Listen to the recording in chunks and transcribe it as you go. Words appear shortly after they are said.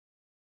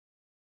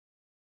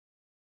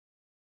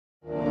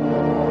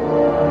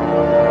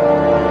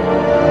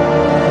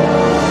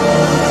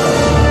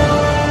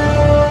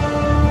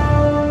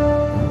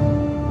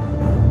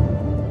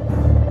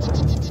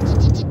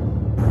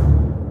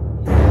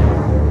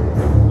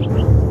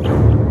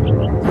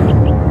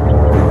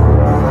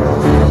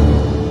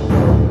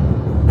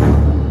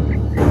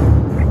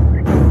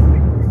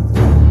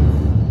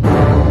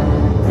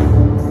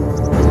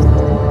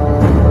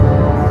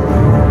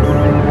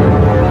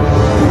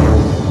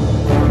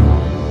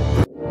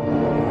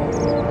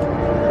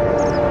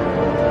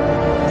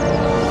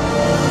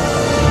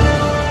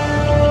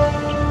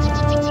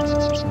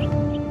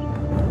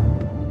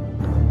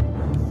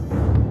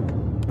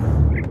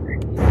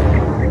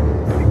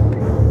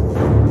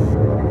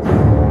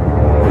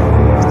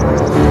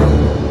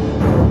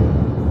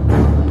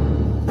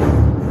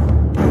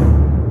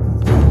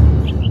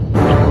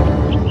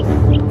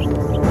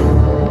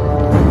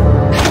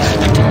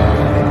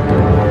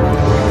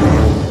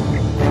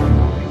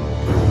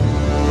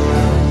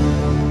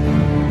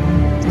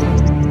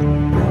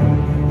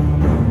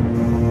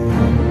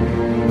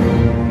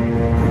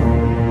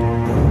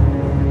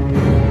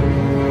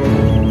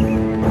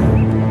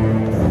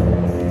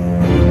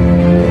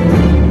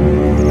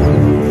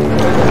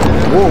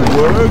More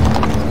work.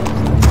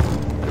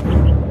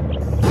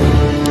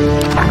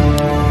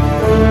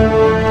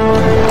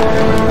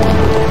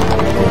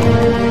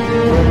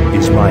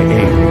 Is my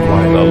aid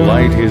required? The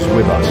light is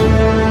with us.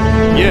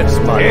 Yes,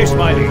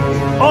 my liege.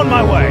 On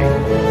my way.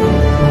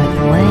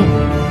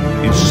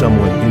 When? Is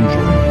someone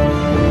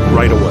injured?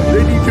 Right away.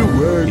 Ready to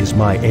work. Is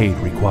my aid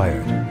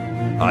required?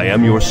 I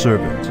am your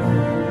servant.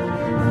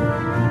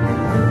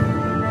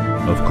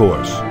 Of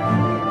course.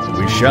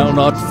 We shall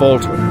not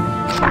falter.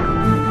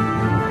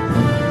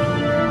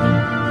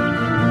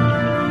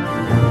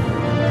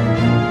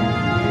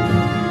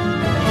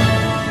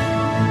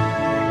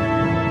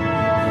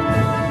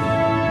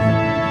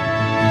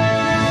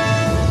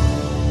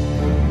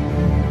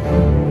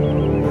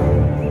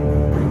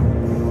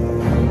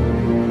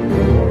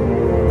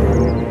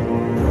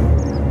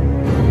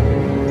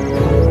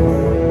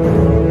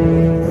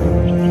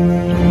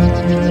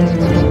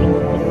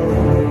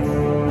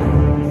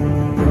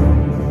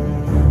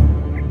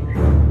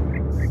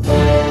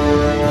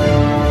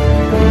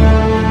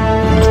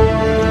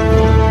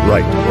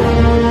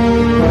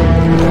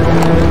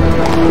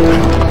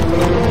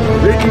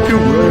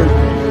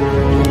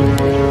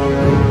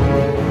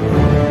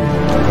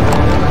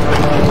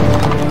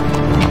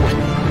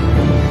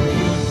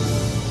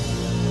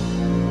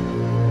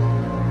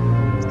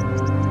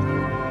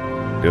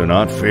 Do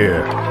not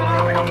fear.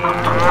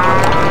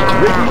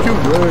 Ready to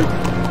work.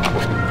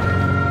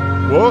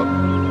 What?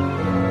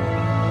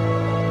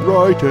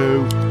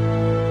 Righto.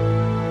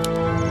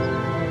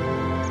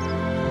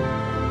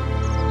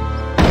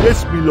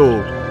 Yes, my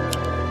lord.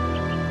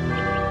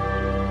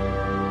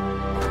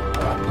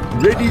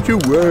 Ready to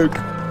work.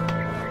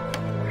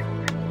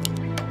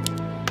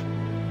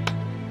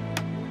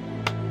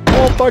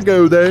 Off I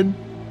go then.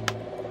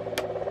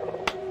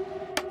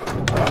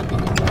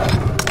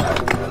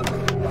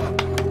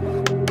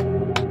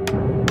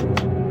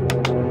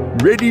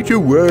 Ready to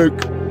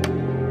work.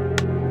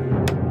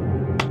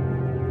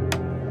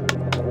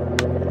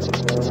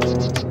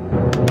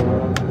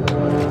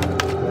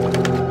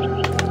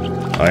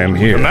 I am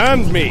here.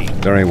 Command me.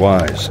 Very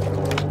wise.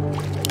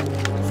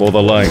 For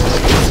the light.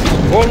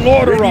 For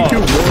Lord Ready Herogod. to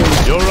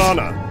work. Your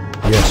honor.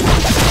 Yes,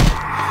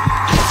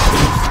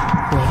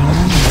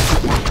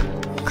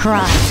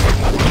 Cry.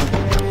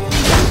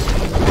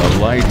 The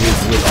light is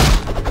with us.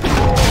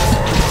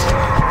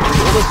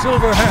 For the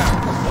silver hand.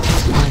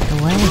 On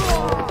the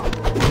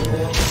way.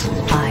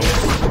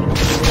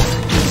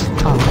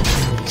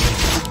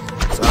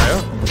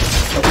 Sire.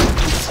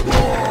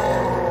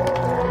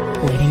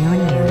 Waiting on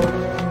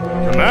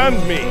you. Command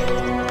me.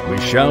 We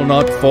shall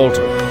not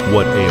falter.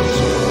 what ails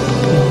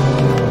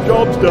you?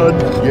 Job's done.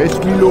 Yes,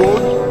 my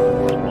lord.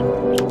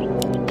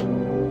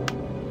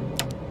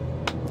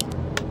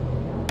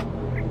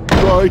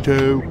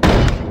 Righto.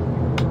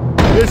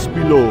 Yes,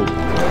 my lord.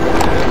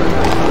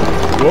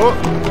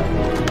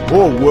 What?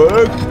 More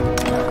work?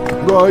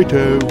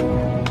 Righto.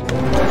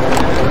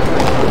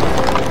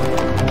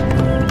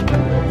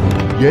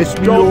 Yes,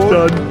 my lord.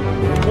 Job's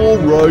done. All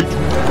right.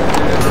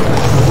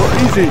 What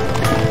is it?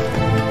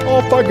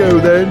 Off I go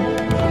then.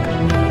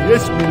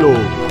 Yes, my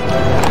lord.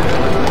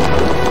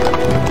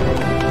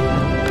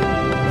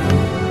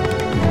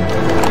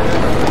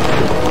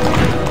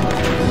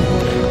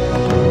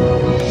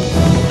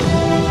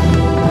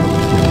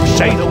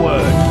 Say the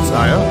word,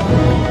 sire.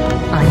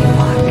 On your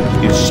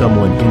mark. Is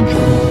someone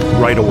injured?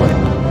 Right away.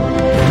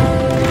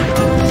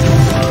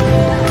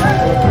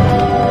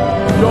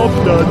 Job's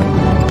done.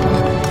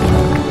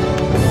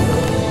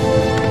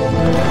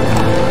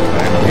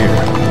 I am here.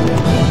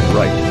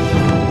 Right.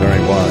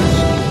 Very wise.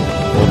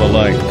 For the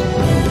light.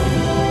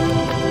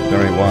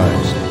 Very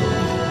wise.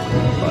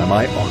 By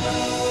my honor.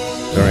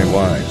 Very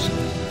wise.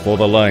 For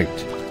the light.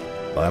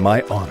 By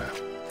my honor.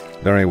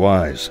 Very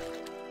wise.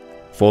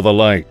 For the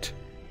light.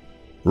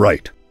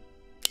 Right.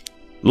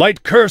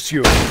 Light curse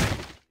you!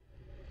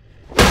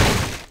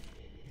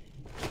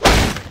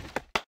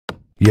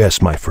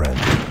 Yes, my friend.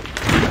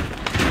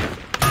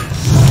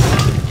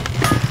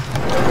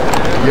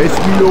 Yes,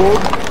 my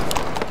lord.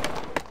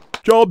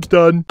 Job's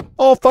done.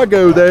 Off I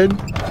go then.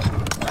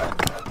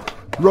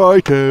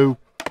 Righto.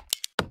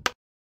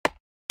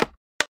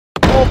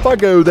 Off I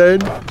go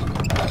then.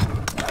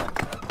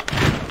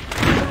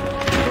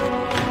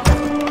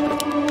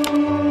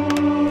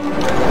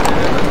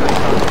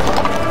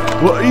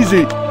 What is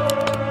it?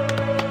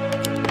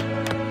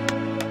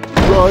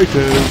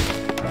 Righto.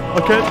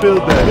 I can't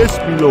build that. Yes,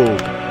 my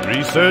lord.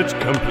 Research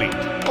complete.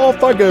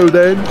 Off I go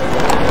then.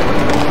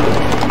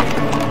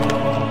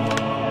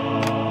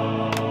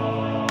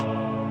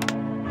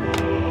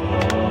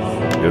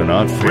 Do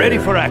not fear. Ready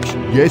for action.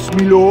 Yes,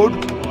 my lord.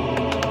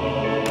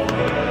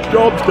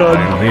 Job's I done.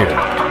 am here.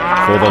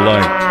 For the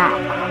light.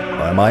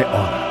 By my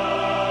honor.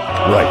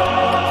 Right.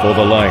 For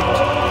the light.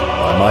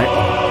 By my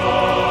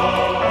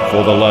honor.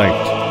 For the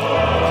light.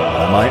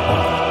 By my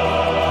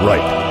honor.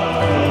 Right.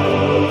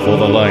 For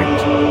the light.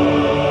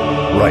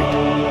 Right.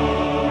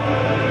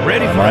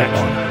 Ready By for my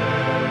action.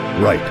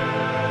 honor. Right.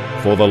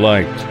 For the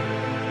light.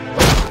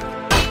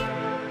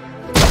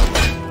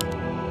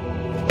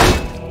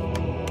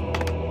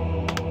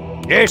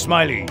 Yes,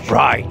 my liege.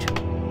 Right.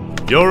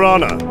 Your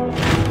honor.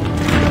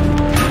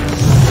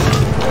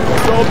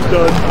 Job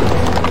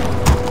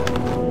done.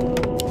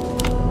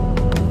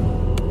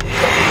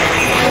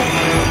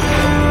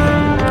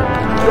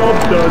 Job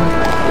done.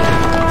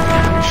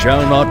 We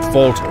shall not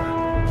falter.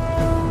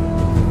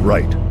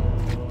 Right.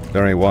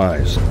 Very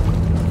wise.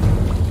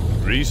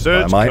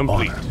 Research By my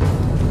complete.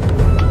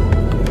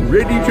 honor.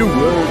 Ready to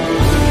roll.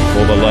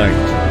 For the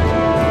light.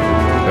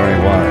 Very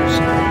wise.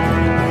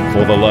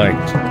 For the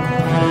light.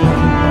 By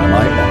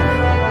my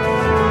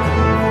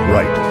honor.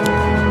 Right.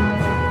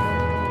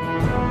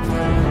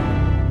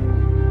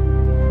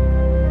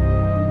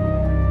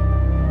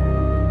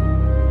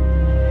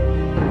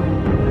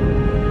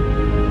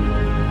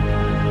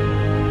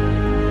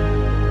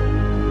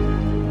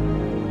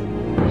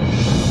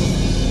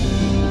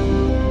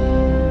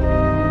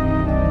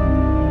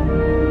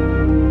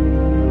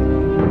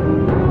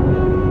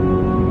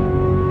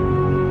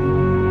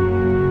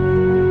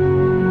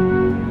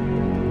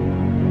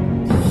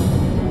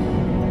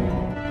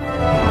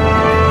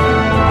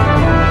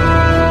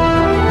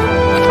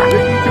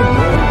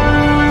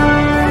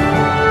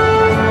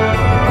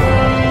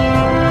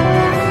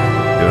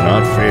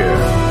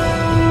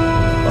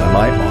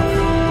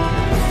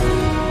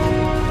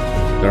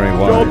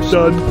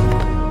 Done.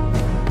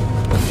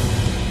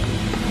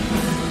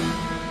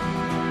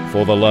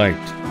 For the light.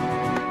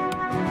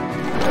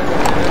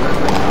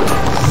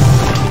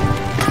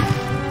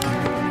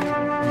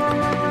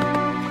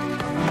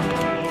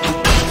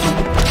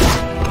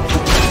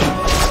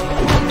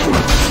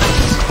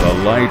 The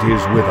light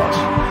is with us.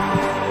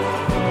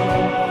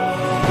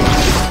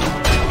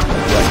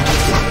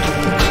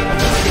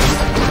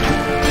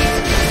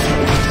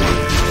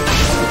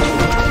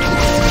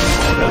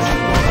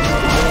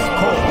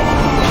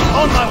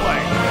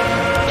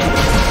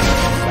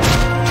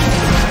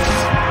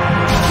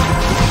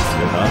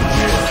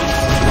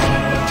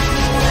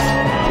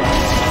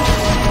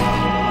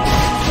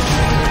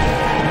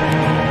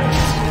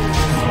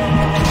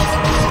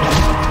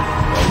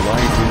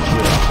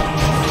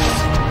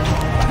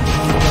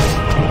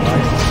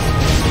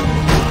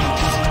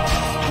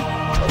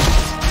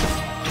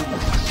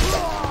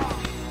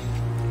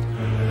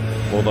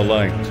 For the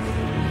light.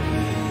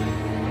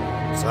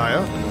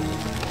 Sire?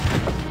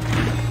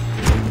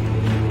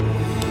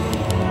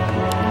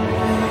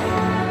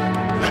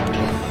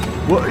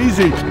 What is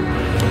it?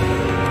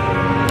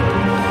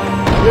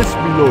 Yes,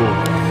 my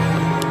lord.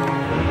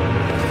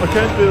 I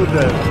can't build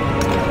that.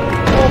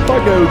 Off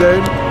I go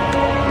then.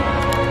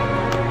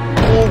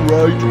 All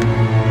right.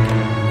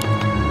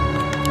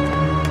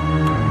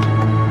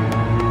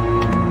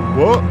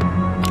 What?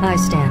 I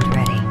stand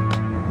ready.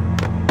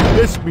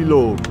 Yes, my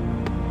lord.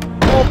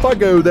 Off I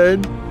go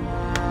then.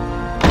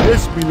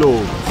 Yes, my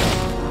lord.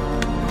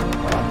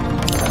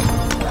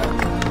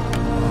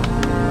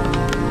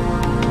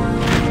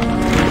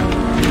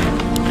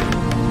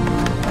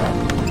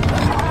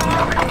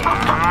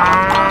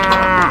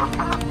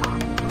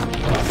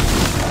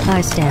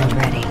 I stand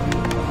ready.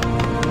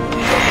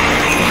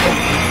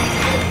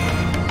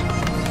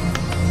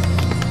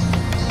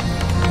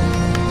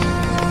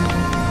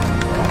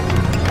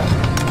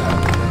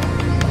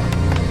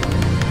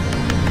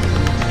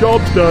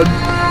 Job's done.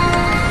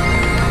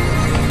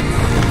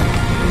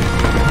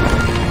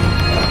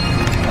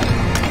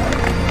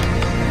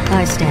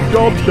 I stand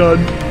Job's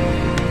ready. done.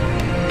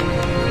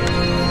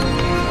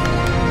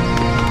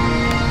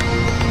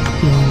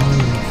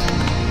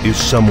 Is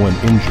someone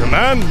injured?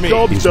 Command me.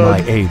 Job's Is done.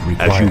 my aid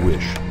required? As you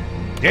wish.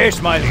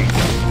 Yes, my liege.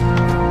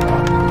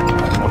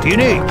 What do you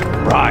need?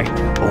 Right.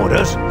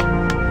 Orders.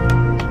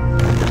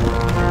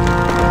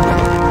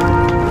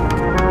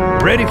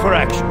 Ready for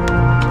action.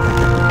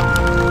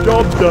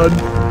 Job's done.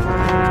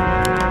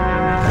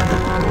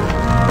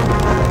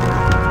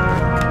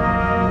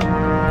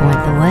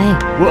 Point the way.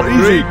 What is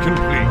Upgrade it?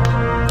 complete.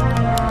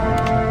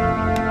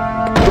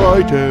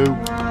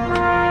 Righto.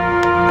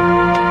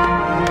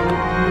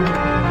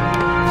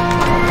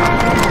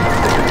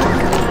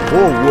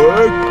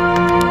 Forward.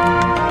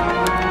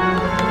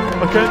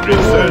 I can't do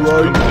Research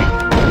all right. complete.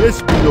 Yes,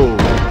 my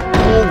lord.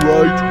 All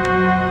right.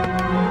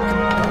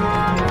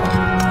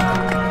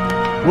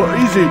 What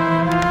is it?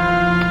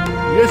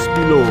 Yes,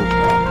 my lord.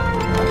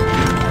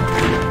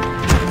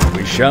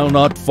 We shall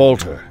not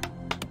falter.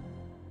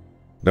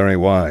 Very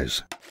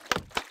wise.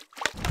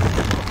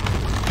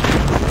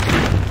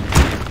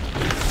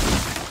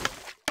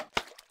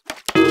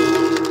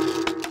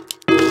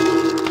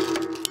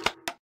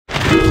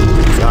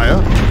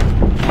 Sire?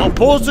 Our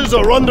forces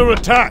are under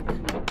attack.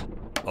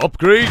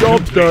 Upgrade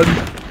Job's complete.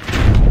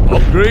 done.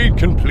 Upgrade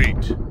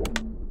complete.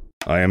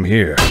 I am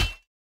here.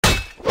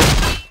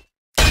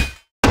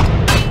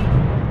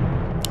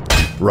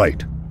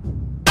 Right.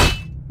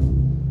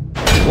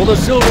 For the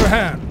silver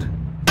hand.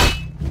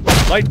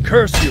 Light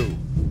curse you.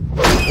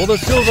 For the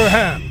silver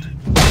hand.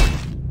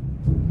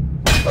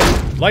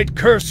 Light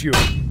curse you.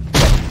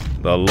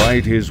 The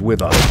light is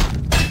with us.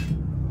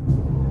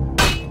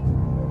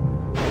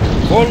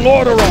 For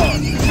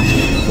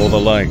Lordaeron. For the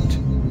light.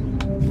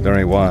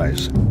 Very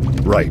wise.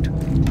 Right.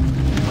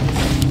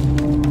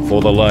 For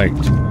the light.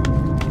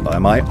 By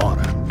my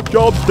honor.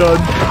 Job's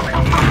done.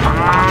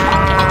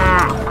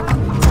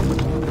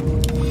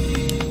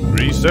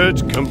 Research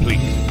complete.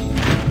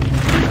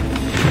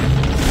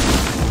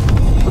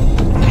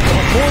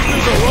 Our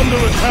forces are under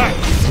attack.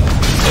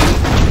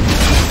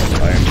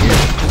 I am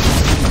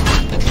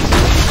here.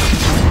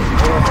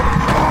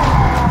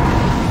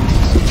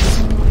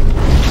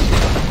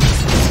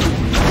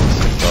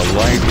 The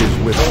light is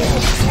with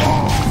us.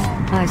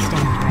 I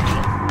stand ready.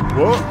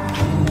 What?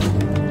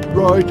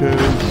 Righto.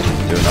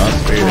 Do not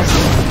fear.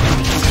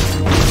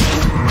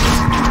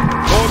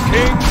 For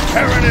King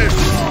Tyrannus!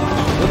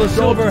 For the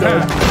silver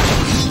done. hand!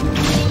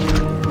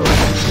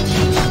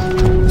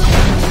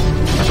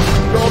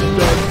 Job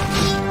done.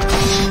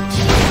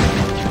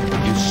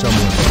 Is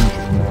someone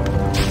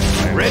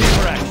injured? Ready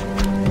for action.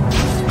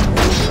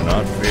 Do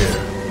not fear.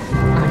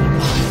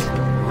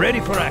 Ready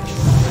for action.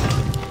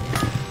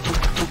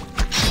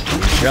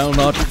 We shall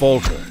not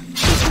falter.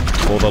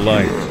 For the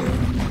light.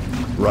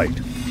 Right.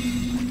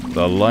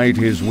 The light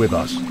is with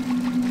us.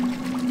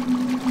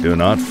 Do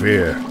not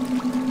fear.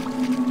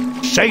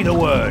 Say the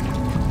word.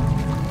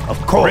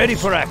 Of course. Ready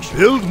for action.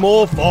 Build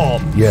more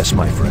farm. Yes,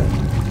 my friend.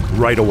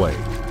 Right away.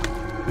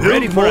 Build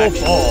Ready for more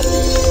action. farm.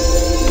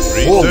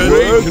 More Research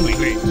work.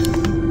 complete.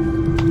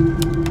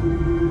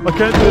 I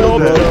can't do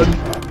job done.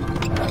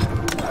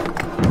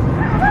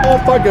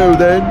 Off I go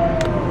then.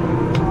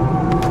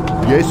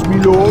 Yes, me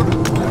lord.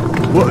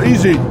 What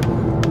is it?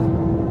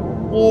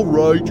 All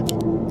right.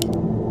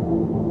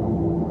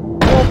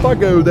 Off I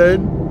go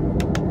then.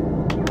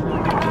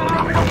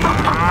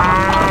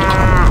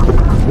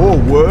 More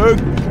work.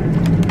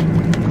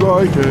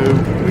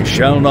 Righto. We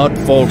shall not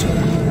falter.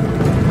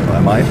 By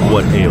my honor.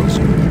 What ails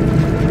you?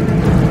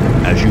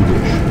 As you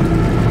wish.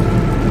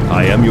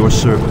 I am your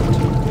servant.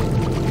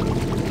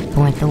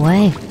 Point the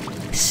way.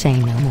 Say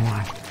no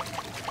more.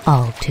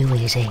 All too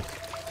easy.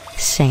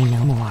 Say no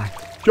more.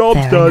 Job's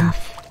Fair done.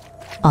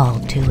 enough. All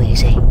too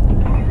easy.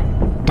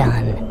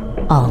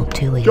 Done. All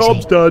too easy.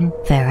 Job's done.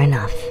 Fair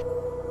enough.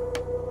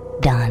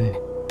 Done.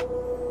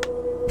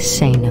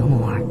 Say no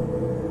more.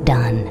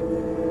 Done.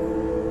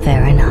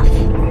 Fair enough.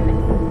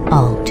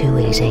 All too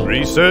easy.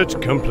 Research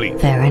complete.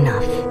 Fair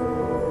enough.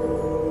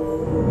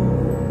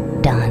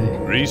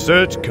 Done.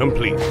 Research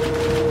complete.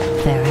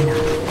 Fair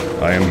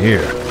enough. I am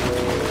here.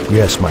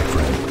 Yes, my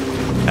friend.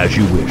 As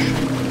you wish.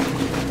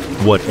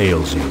 What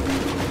ails you?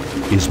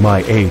 Is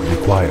my aid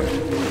required?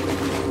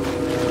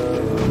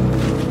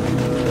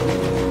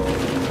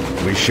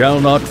 We shall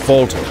not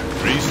falter.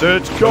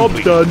 Research Job's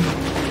complete. done.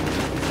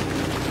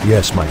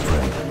 Yes, my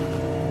friend.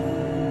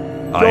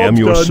 I am Job's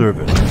your done.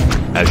 servant.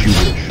 As you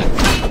wish.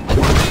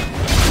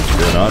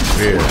 Do not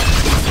fear.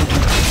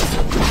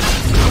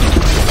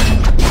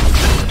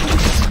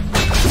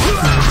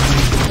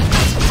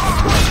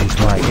 Is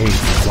my aid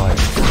required?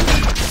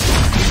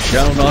 We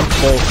shall not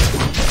falter.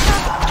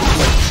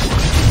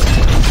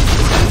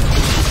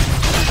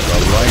 The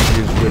light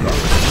is with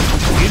us.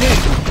 In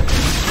it.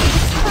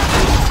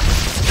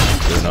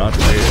 Do not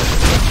fear.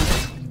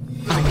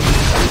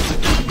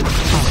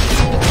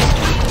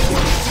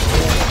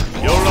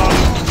 You're on.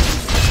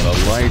 The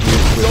light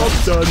is with us.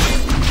 Job's done.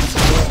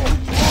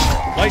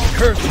 Light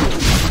curse you!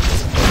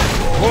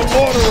 For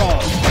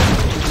Lordaeron!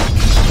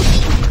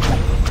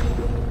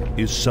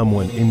 Is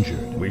someone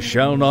injured? We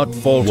shall not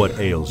falter. What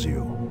ails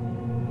you?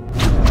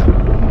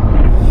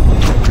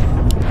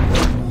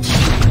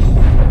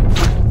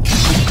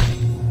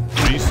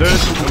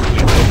 Research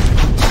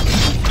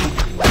complete.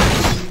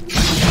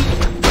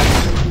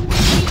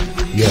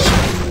 Yes, my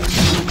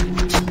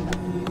friend.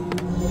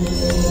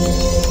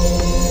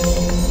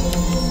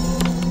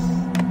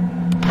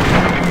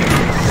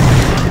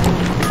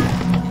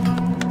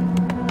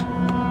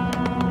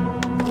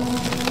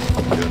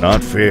 Do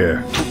not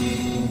fear.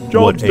 Job's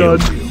What done.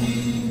 ails you?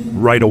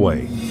 Right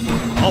away.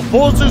 Our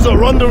forces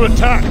are under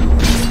attack.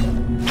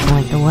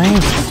 Point the way.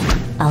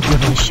 I'll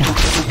give it a shot.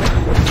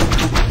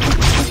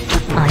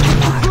 On your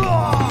mark.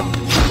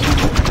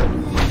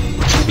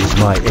 Is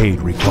my aid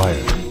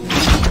required?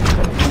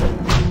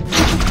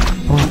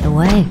 Point the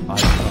way.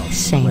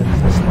 Say no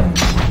more.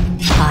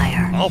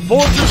 Fire. Our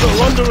forces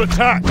are under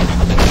attack.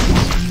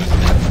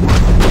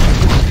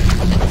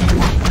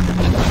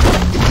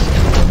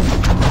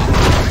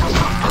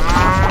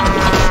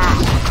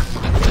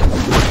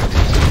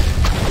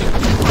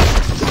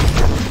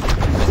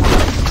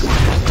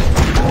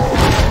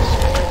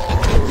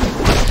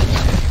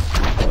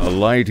 The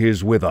light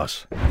is with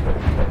us.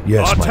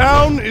 Yes, Our my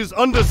town is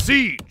under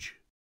siege.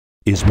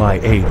 Is my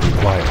aid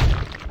required?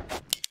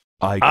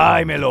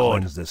 Aye, my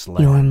lord. Cleanse this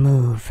land. Your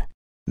move.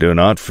 Do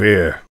not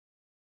fear.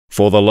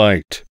 For the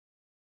light.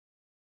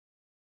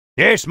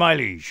 Yes, my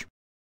liege.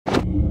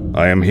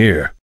 I am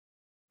here.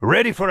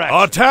 Ready for action.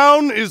 Our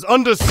town is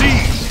under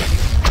siege.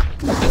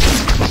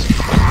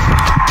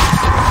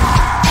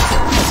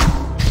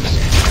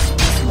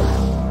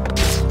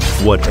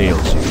 What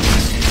ails you?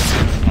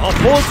 Our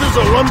forces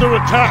are under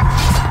attack.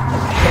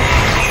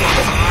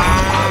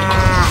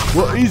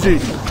 What is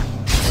it?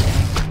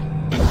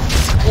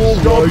 All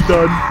right.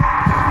 Done.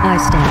 I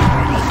stand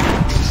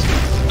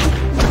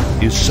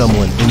ready. Is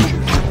someone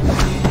injured?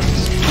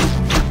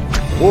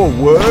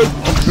 Forward.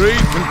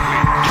 Upgrade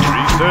complete.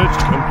 Research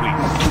complete.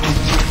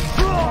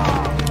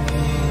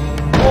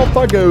 Off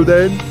I go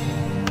then.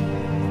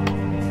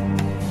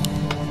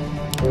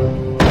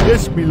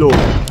 Yes, my lord.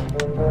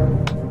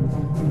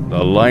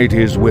 The light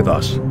is with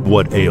us.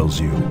 What ails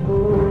you?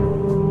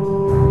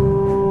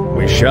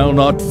 We shall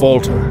not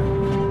falter.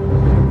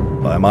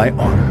 By my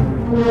honor.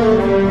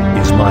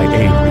 Is my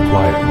aid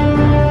required?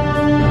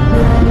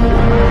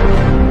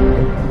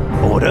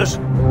 Orders?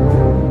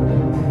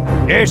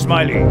 Yes,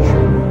 my liege.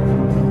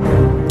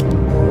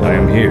 I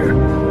am here.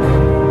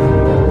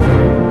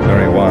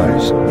 Very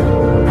wise.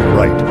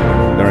 Right.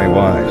 Very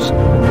wise.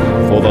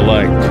 For the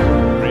light.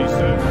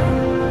 Research.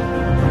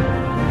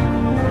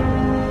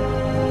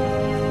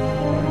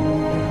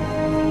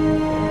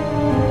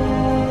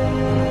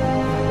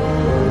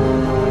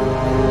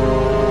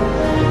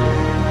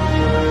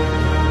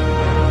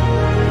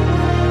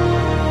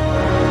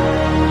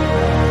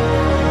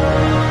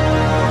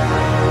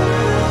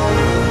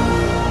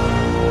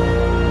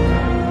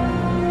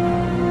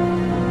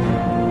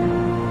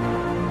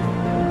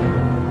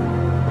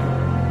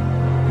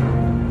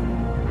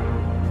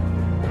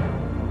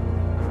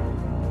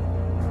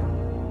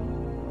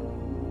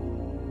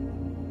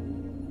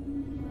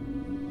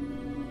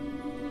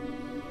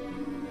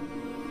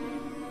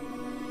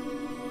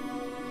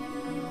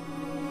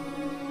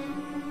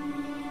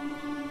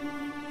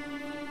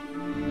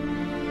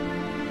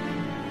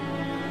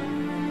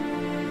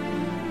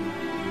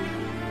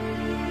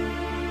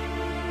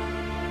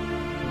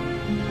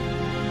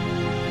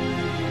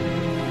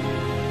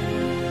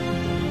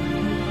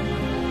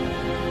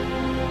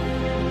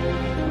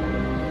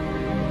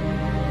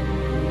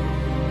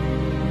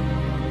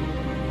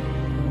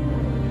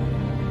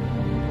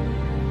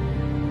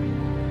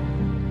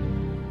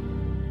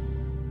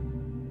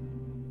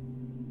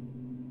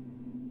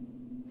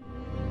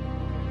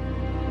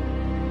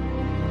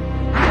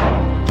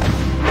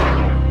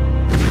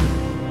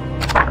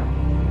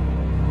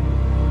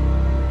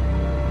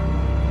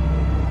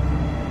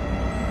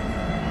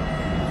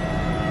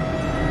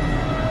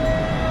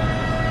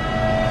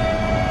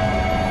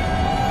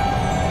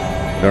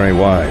 Very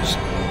wise.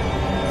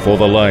 For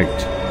the light.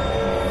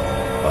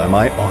 By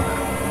my honor.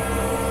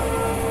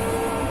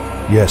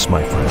 Yes,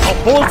 my friend. Our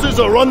forces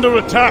are under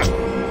attack.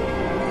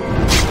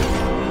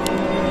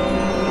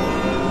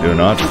 Do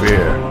not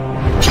fear.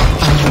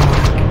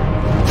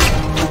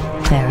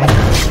 Very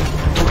good.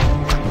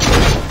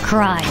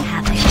 Cry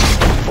havoc.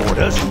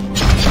 Orders?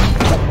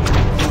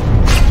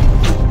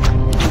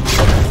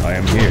 I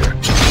am here.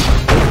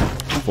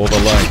 For the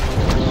light.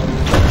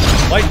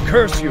 Light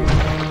curse you!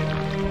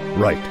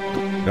 Right.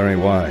 Very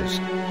wise.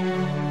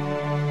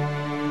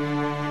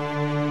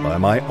 By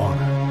my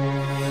honor.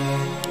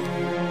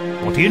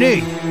 What do you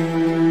need?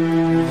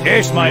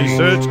 Yes, my liege.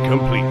 Research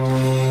complete.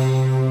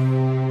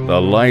 The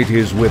light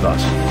is with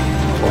us.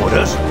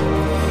 Orders?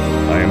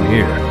 I am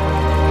here.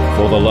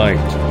 For the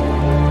light.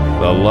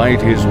 The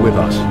light is with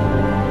us.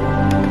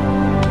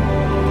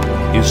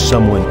 Is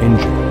someone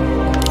injured?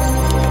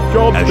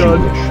 Job As done.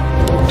 you wish.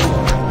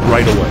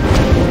 Right away.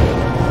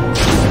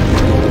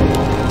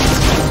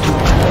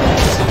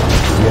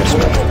 Yes,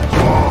 ma'am.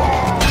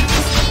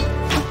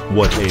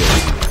 What ails you?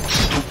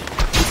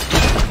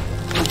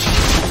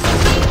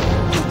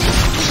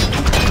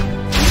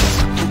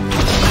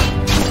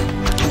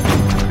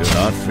 Do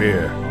not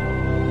fear.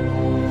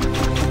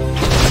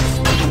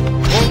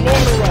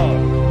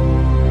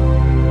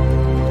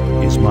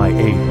 Is my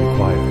aid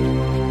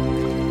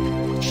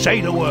required?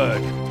 Say the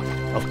word.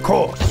 Of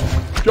course.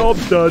 Job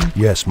done.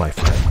 Yes, my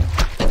friend.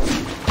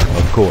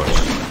 Of course.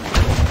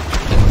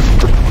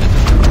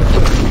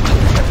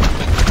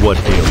 What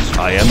ails?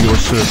 I am your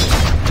servant.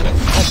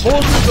 Our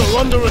forces are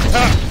under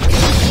attack.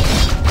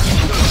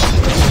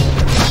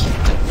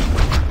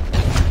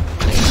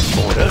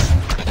 Orders?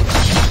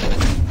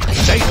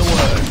 Say the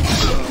word.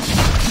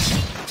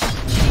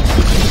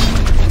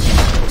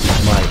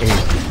 My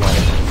aid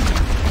required.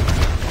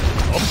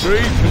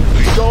 Upgrade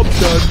complete. Job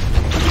done.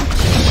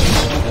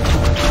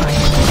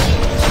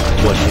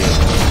 What ails?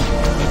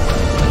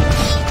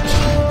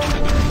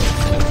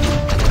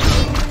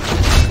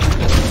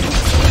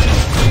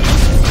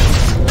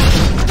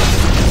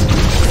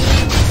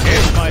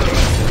 Yes, my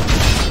liege.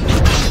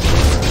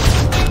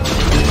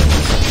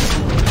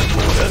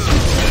 Orders?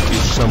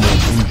 Is someone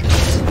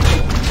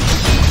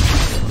injured?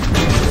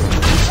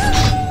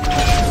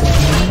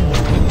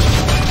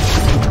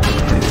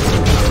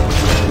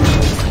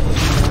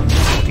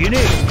 What do you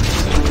need?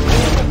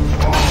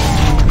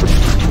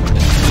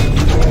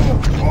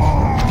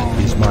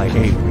 Is my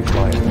aid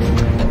required?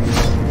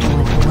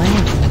 Point the way.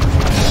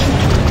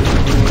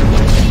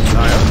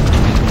 Sire,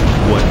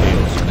 what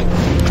ails?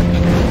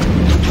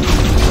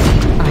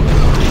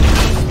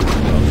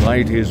 The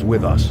light is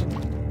with us.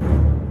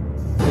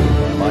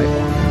 By my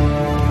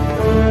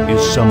honor.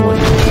 Is someone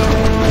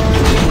injured?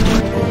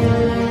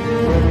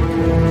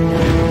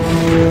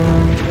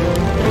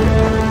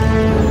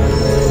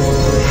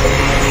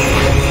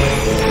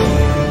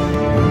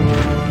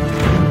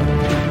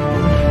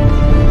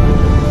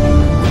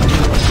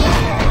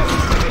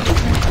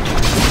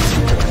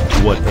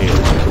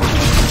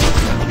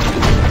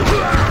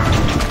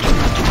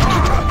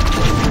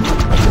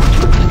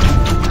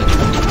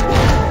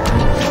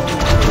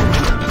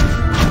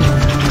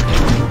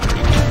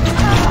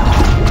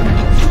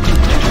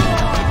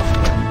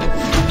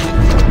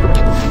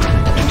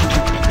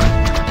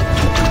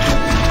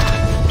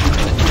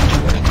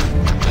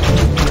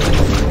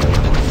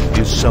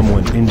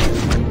 someone injured?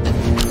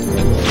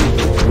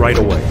 Right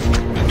away.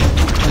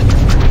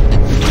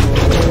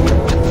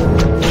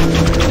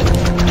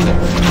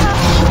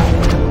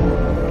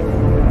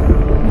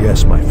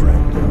 Yes, my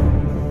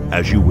friend.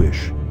 As you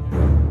wish.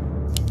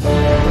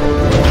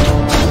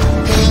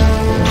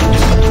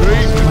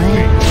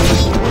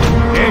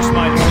 Yes,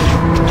 my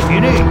lord. What do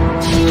you need?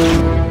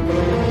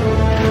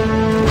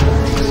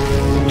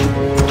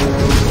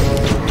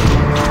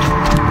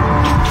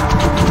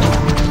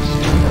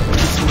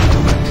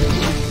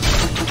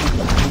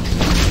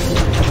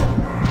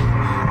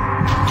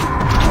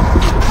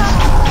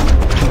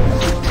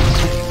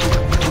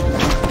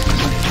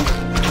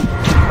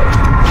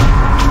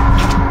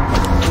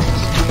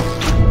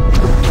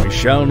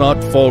 Shall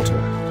not falter.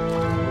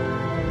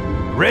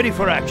 Ready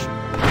for action.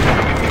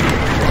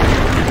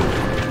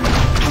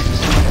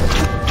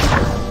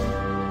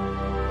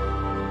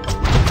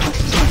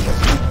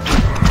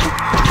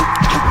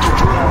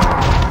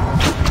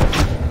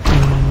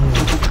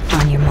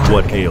 On your mark.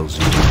 What ails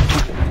you?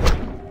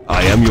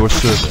 I am your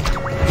servant.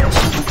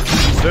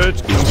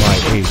 Search Is my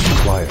aid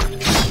required?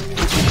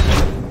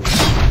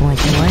 Point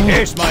the way.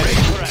 Yes, my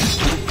lady. For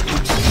action.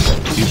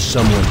 Is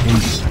someone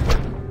injured?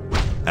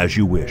 As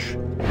you wish.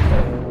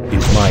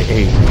 Is my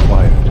aid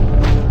required?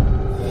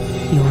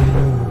 Your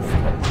move.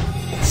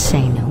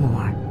 Say no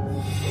more.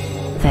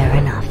 Fair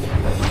enough.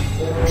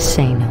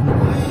 Say no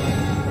more.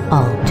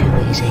 All too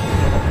easy.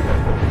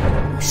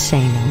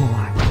 Say no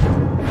more.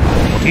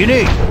 What do you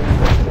need?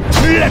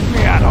 Let me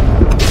at 'em.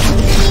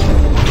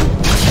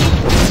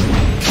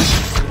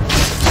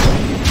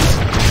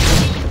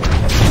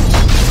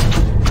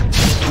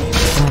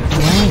 Point the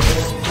way.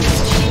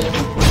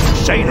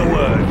 Say the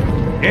word.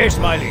 Yes,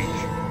 my liege.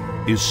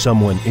 Is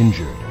someone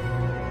injured?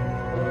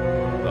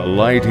 The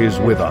light is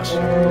with us.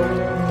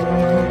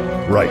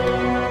 Right.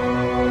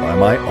 By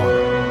my honor.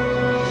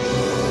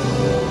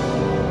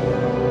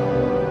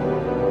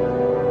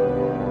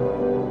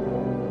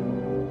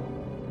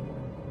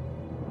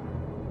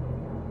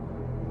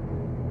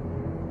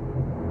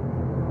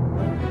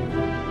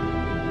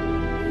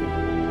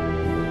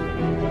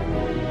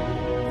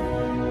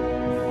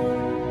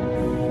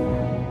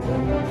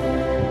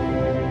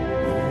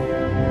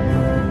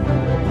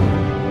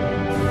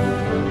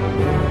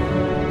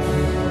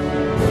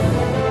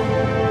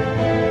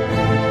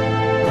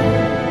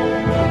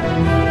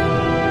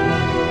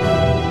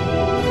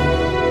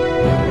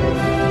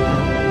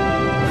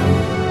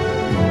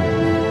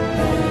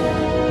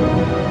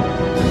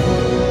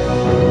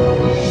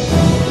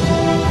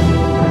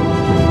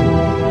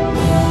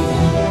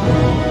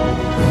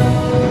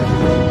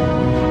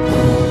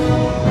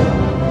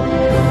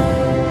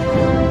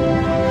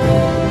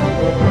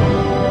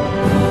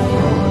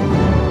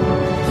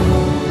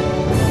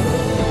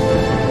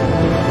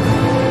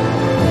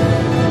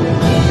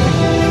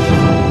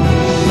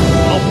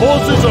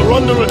 Forces are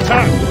under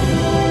attack.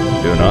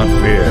 Do not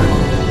fear.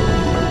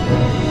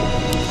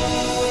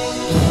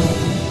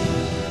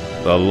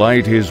 The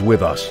light is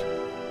with us.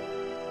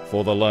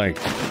 For the light.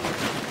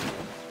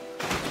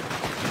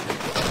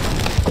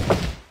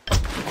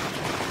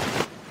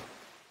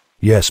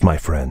 Yes, my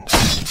friend.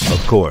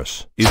 Of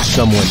course. Is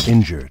someone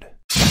injured?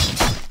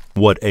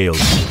 What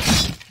ails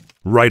you?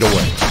 Right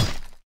away.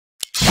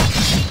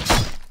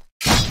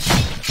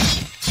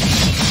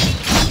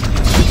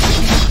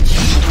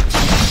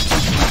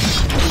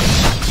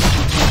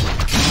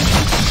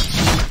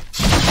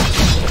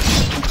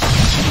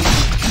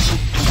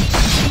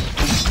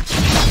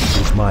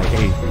 Is my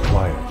aid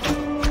required?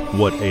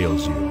 What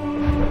ails you?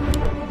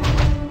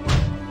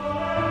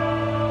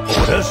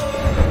 Orders.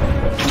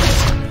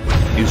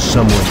 Is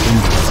someone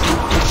injured?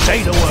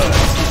 Say the word.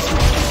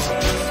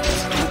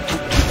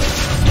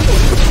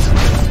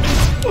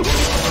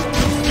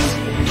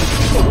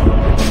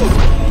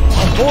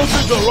 Our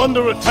forces are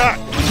under attack.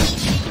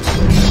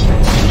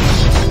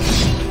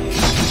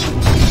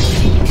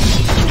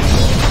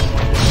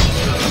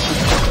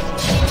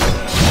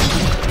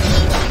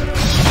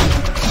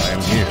 I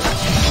am here.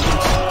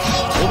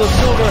 For the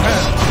silver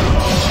hand.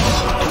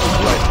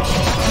 Right.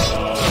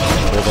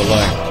 For the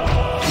light.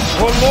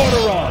 For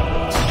Lordaeron!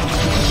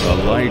 The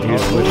light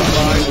is with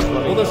us.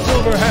 For the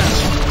silver hand!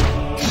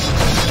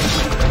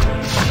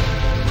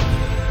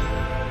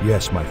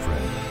 Yes, my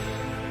friend.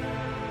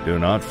 Do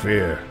not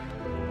fear.